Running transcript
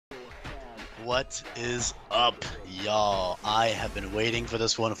What is up, y'all? I have been waiting for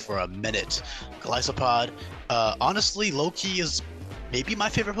this one for a minute. Golisopod, honestly, low-key is maybe my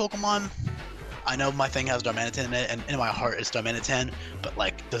favorite Pokemon. I know my thing has Darmanitan in it, and in my heart it's Darmanitan, but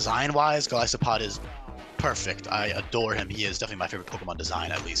like design-wise, Golisopod is perfect. I adore him. He is definitely my favorite Pokemon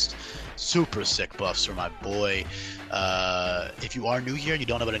design, at least. Super sick buffs for my boy. If you are new here and you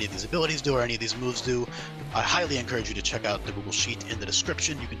don't know what any of these abilities do or any of these moves do, I highly encourage you to check out the Google Sheet in the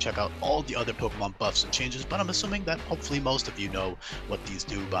description. You can check out all the other Pokemon buffs and changes, but I'm assuming that hopefully most of you know what these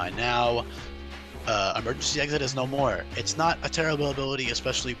do by now. Emergency Exit is no more. It's not a terrible ability,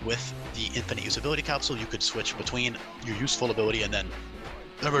 especially with the infinite usability capsule. You could switch between your useful ability and then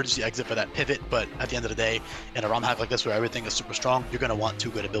Emergency Exit for that pivot, but at the end of the day, in a ROM hack like this where everything is super strong, you're going to want two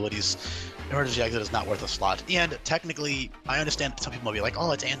good abilities. Emergency Exit is not worth a slot. And technically, I understand some people will be like,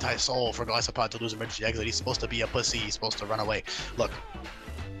 oh, it's anti-soul for Golisopod to lose Emergency Exit. He's supposed to be a pussy. He's supposed to run away. Look,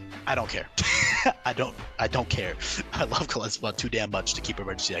 I don't care. I don't care. I love Golisopod too damn much to keep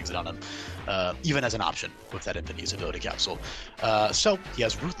Emergency Exit on him, even as an option with that infinite usability capsule. So he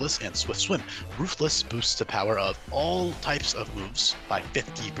has Ruthless and Swift Swim. Ruthless boosts the power of all types of moves by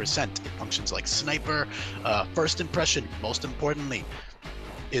 50%. It functions like Sniper. First Impression, most importantly,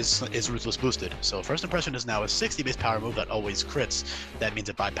 is Ruthless boosted. So First Impression is now a 60 base power move that always crits. That means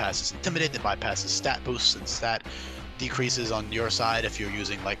it bypasses Intimidate, it bypasses stat boosts and stat decreases on your side if you're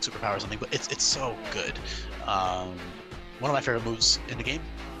using like superpower or something, but it's so good. One of my favorite moves in the game,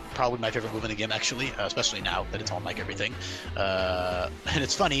 probably my favorite move in the game actually, especially now that it's on like everything. And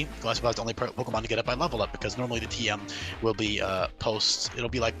it's funny, Golisopod is the only Pokemon to get it by level up, because normally the TM will be it'll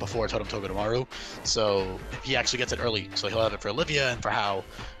be like before Totem Togedemaru, so he actually gets it early, so he'll have it for Olivia and for How,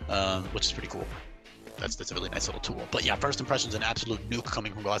 which is pretty cool. That's a really nice little tool. But yeah, First Impression is an absolute nuke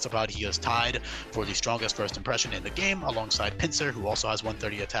coming from Golisopod. He is tied for the strongest First Impression in the game, alongside Pinsir, who also has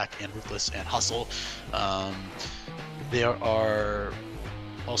 130 attack, and Ruthless and Hustle. There are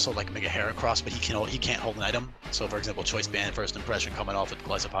also like Mega Heracross, but he can't hold an item. So for example, Choice Band, First Impression coming off with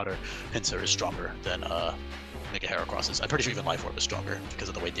Golisopod or Pinsir is stronger than Mega Heracross is. I'm pretty sure even Life Orb is stronger because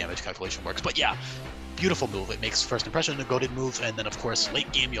of the way damage calculation works. But yeah, beautiful move. It makes First Impression a goated move, and then of course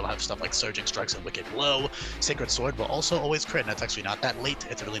late game you'll have stuff like Surging Strikes and Wicked Blow. Sacred Sword will also always crit, and that's actually not that late.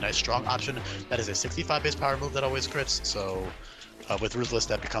 It's a really nice strong option. That is a 65 base power move that always crits, so with Ruthless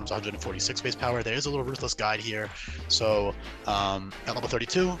that becomes 146 base power. There is a little Ruthless guide here, so at level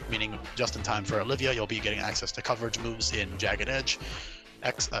 32, meaning just in time for Olivia, you'll be getting access to coverage moves in Jagged Edge.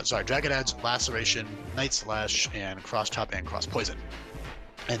 Jagged Edge, Laceration, Night Slash, and Cross Chop and Cross Poison.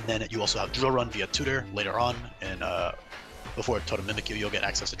 And then you also have Drill Run via Tutor later on, and before Totem Mimikyu, you'll get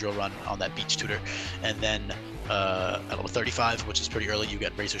access to Drill Run on that Beach Tutor. And then at level 35, which is pretty early, you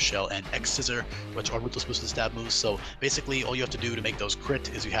get Razor Shell and X Scissor, which are Ruthless boosted stab moves. So basically, all you have to do to make those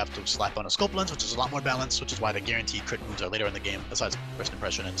crit is you have to slap on a Scope Lens, which is a lot more balanced, which is why the guaranteed crit moves are later in the game, besides First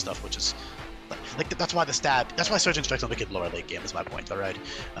Impression and stuff, which is like that's why Surging Strikes on Wicked Blow are late game is my point, alright?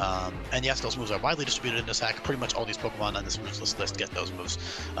 And yes, those moves are widely distributed in this hack. Pretty much all these Pokemon on this Ruthless list get those moves,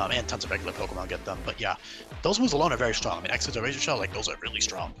 and tons of regular Pokemon get them. But yeah, those moves alone are very strong. I mean, Exit or Razor Shell, like those are really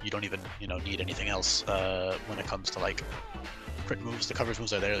strong. You don't even need anything else when it comes to like crit moves. The coverage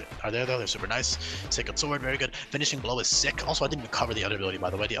moves are there though. They're super nice. Sacred Sword, very good. Finishing Blow is sick. Also, I didn't even cover the other ability, by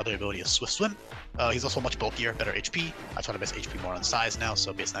the way. The other ability is Swift Swim. He's also much bulkier, better HP. I try to base HP more on size now,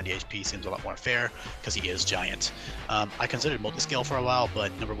 so base 90 HP seems a lot more fair because he is giant. I considered multi-scale for a while,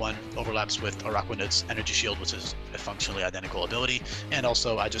 but number one, overlaps with Araquanid's Energy Shield, which is a functionally identical ability, and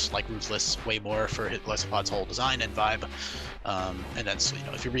also I just like Ruthless way more for Golisopod's whole design and vibe. And then, so,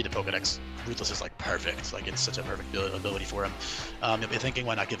 if you read the Pokedex, Ruthless is like perfect. Like it's such a perfect ability for him. You'll be thinking,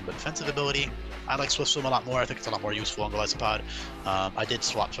 why not give him a defensive ability? I like Swift Swim a lot more. I think it's a lot more useful on Golisopod. I did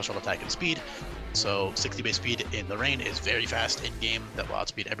swap Special Attack and Speed. So 60 base speed in the rain is very fast in game. That will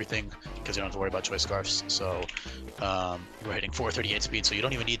outspeed everything because you don't have to worry about choice scarfs. So we're hitting 438 speed, so you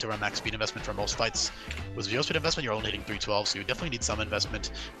don't even need to run max speed investment for most fights. With zero speed investment, you're only hitting 312, so you definitely need some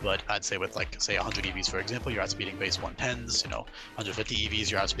investment. But I'd say with like say 100 EVs, for example, you're outspeeding base 110s. 150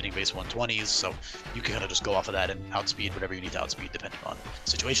 EVs, you're outspeeding base 120s. So you can kind of just go off of that and outspeed whatever you need to outspeed depending on the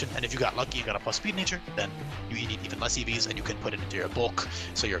situation. And if you got lucky and got a plus speed nature, then you need even less EVs, and you can put it into your bulk.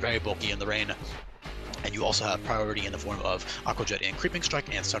 So you're very bulky in the rain. And you also have priority in the form of Aqua Jet and Creeping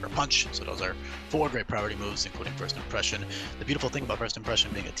Strike and Sucker Punch. So those are 4 great priority moves, including First Impression. The beautiful thing about First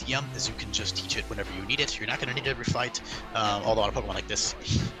Impression being a TM is you can just teach it whenever you need it. You're not going to need it every fight. Although on a Pokemon like this,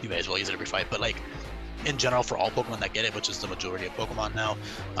 you may as well use it every fight. But like in general, for all Pokemon that get it, which is the majority of Pokemon now,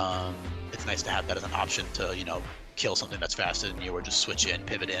 it's nice to have that as an option to, kill something that's faster than you, or just switch in,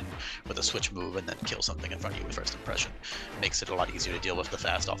 pivot in with a switch move, and then kill something in front of you with first impression. Makes it a lot easier to deal with the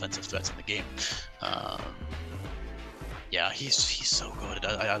fast offensive threats in the game. Yeah, he's so good.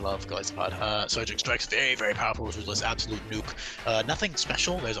 I love Golisopod. Surging Strike's very powerful with Ruthless, absolute nuke. Nothing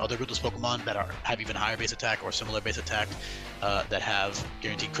special. There's other Ruthless Pokemon that have even higher base attack or similar base attack that have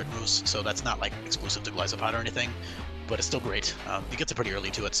guaranteed crit moves, so that's not like exclusive to Golisopod or anything, but it's still great. He gets it pretty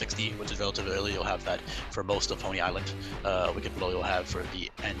early too at 60, which is relatively early. You'll have that for most of Pony Island. Wicked Blow you'll have for the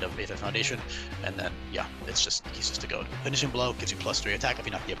end of Aether Foundation, and then yeah, he's just a goat. Finishing Blow gives you +3 attack if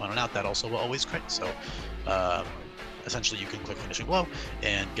you knock the opponent out. That also will always crit, so essentially you can click Finishing Blow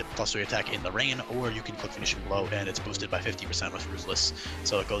and get +3 attack in the rain, or you can click Finishing Blow and it's boosted by 50% with Ruthless,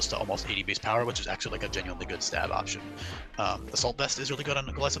 so it goes to almost 80 base power, which is actually like a genuinely good stab option. Assault Vest is really good on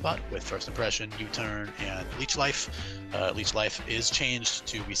Golisopod with First Impression, U-Turn, and Leech Life. Leech Life is changed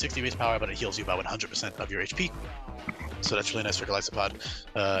to be 60 base power, but it heals you by 100% of your HP. So that's really nice for Golisopod.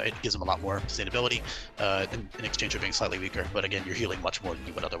 It gives them a lot more sustainability in exchange for being slightly weaker, but again, you're healing much more than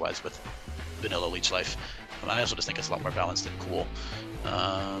you would otherwise with vanilla Leech Life. I also just think it's a lot more balanced and cool.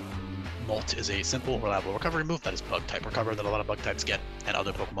 Molt is a simple, reliable recovery move that is bug type recover that a lot of bug types get, and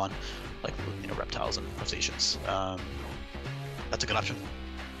other Pokemon like reptiles and crustaceans. That's a good option.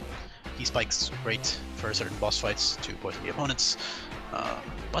 E-Spike's great for certain boss fights to poison the opponents. A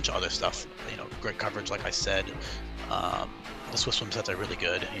bunch of other stuff, great coverage like I said. The Swift Swim sets are really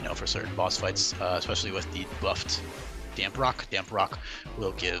good, for certain boss fights, especially with the buffed Damp Rock. Damp Rock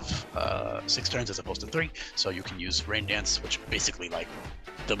will give 6 turns as opposed to 3, so you can use Rain Dance, which basically like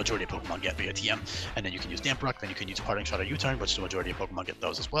the majority of Pokemon get via TM, and then you can use Damp Rock, then you can use Parting Shot or U-Turn, which the majority of Pokemon get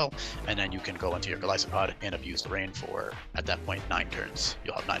those as well, and then you can go into your Golisopod and abuse the rain for, at that point, 9 turns.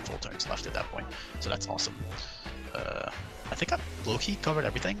 You'll have 9 full turns left at that point, so that's awesome. I think I've low-key covered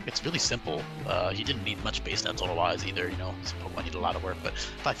everything. It's really simple. He didn't need much base stats otherwise either, some Pokemon need a lot of work, but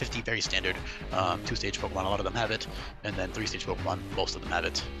 550, very standard. 2-stage Pokemon, a lot of them have it, and then 3-stage Pokemon, most of them have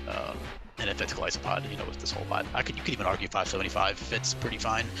it. And it fits Golisopod, with this whole vibe. You could even argue 575 fits pretty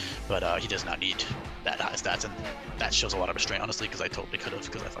fine, but he does not need that high stats, and that shows a lot of restraint, honestly, because I totally could have,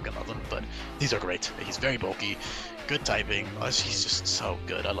 because I fucking love him, but these are great. He's very bulky, good typing, he's just so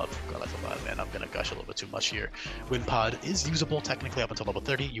good. I love Golisopod, man. I'm gonna gush a little bit too much here. Wimpod is usable technically up until level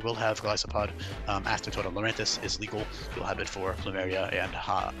 30. You will have Golisopod after Totem Lurantis is legal. You'll have it for Plumeria and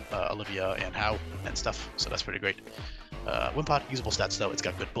Olivia and How and stuff, so that's pretty great. Wimpod, usable stats though, it's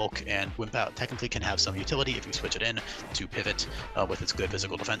got good bulk, and Wimpod technically can have some utility if you switch it in to pivot with its good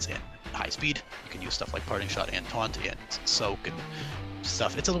physical defense and high speed. You can use stuff like Parting Shot and Taunt and Soak and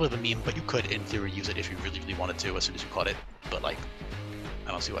stuff. It's a little bit of a meme, but you could in theory use it if you really wanted to as soon as you caught it, but like,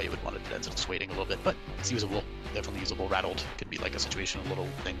 I don't see why you would want it. It's just waiting a little bit, but it's usable, definitely usable. Rattled could be like a situational little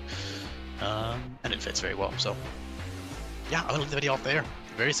thing, and it fits very well, so yeah, I'm gonna leave the video off there.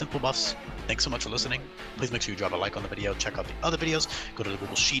 Very simple buffs. Thanks so much for listening. Please make sure you drop a like on the video. Check out the other videos. Go to the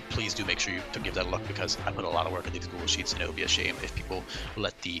Google Sheet. Please do make sure you give that a look, because I put a lot of work in these Google Sheets, and it would be a shame if people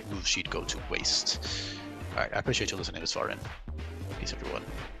let the move sheet go to waste. Alright, I appreciate you listening this far in. Peace, everyone.